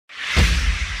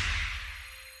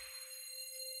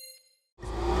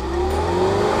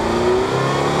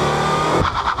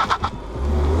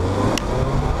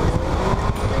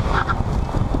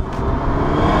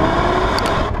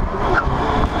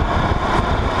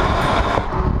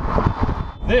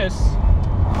This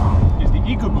is the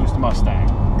Ecoboost Mustang.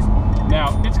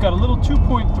 Now, it's got a little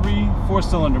 2.3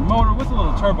 four-cylinder motor with a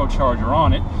little turbocharger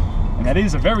on it, and that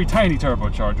is a very tiny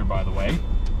turbocharger, by the way,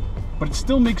 but it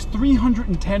still makes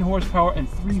 310 horsepower and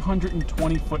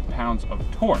 320 foot-pounds of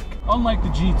torque. Unlike the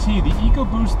GT, the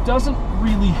Ecoboost doesn't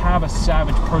really have a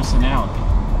savage personality.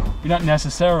 You're not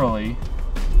necessarily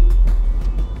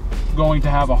going to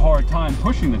have a hard time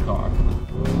pushing the car.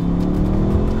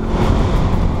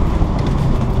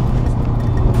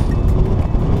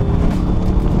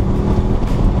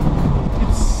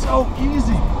 So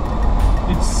easy.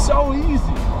 It's so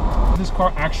easy. This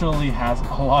car actually has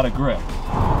a lot of grip.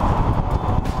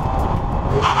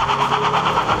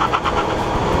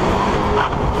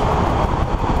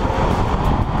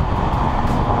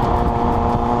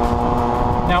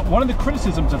 Now, one of the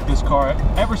criticisms of this car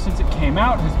ever since it came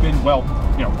out has been, well,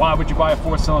 you know, why would you buy a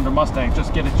four-cylinder Mustang?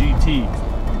 Just get a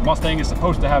GT. Mustang is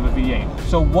supposed to have a V8.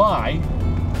 So why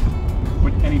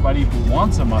would anybody who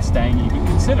wants a Mustang even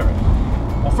consider it?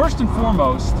 Well, first and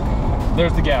foremost,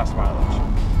 there's the gas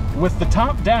mileage. With the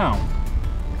top down,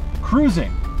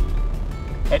 cruising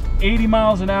at 80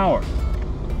 miles an hour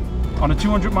on a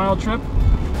 200-mile trip,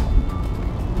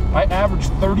 I averaged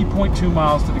 30.2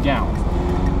 miles to the gallon.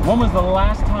 When was the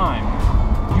last time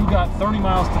you got 30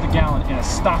 miles to the gallon in a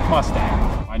stock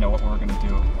Mustang? I know what we're gonna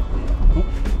do.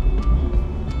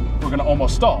 Oop. We're gonna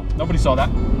almost stall. Nobody saw that.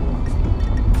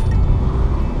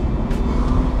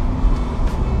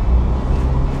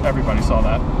 Everybody saw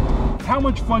that. How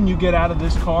much fun you get out of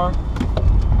this car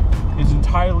is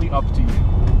entirely up to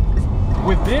you.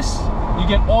 With this, you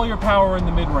get all your power in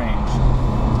the mid-range.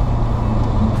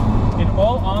 In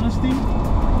all honesty,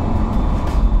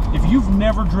 if you've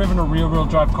never driven a rear-wheel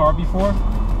drive car before,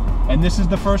 and this is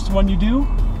the first one you do,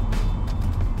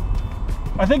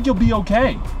 I think you'll be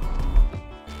okay.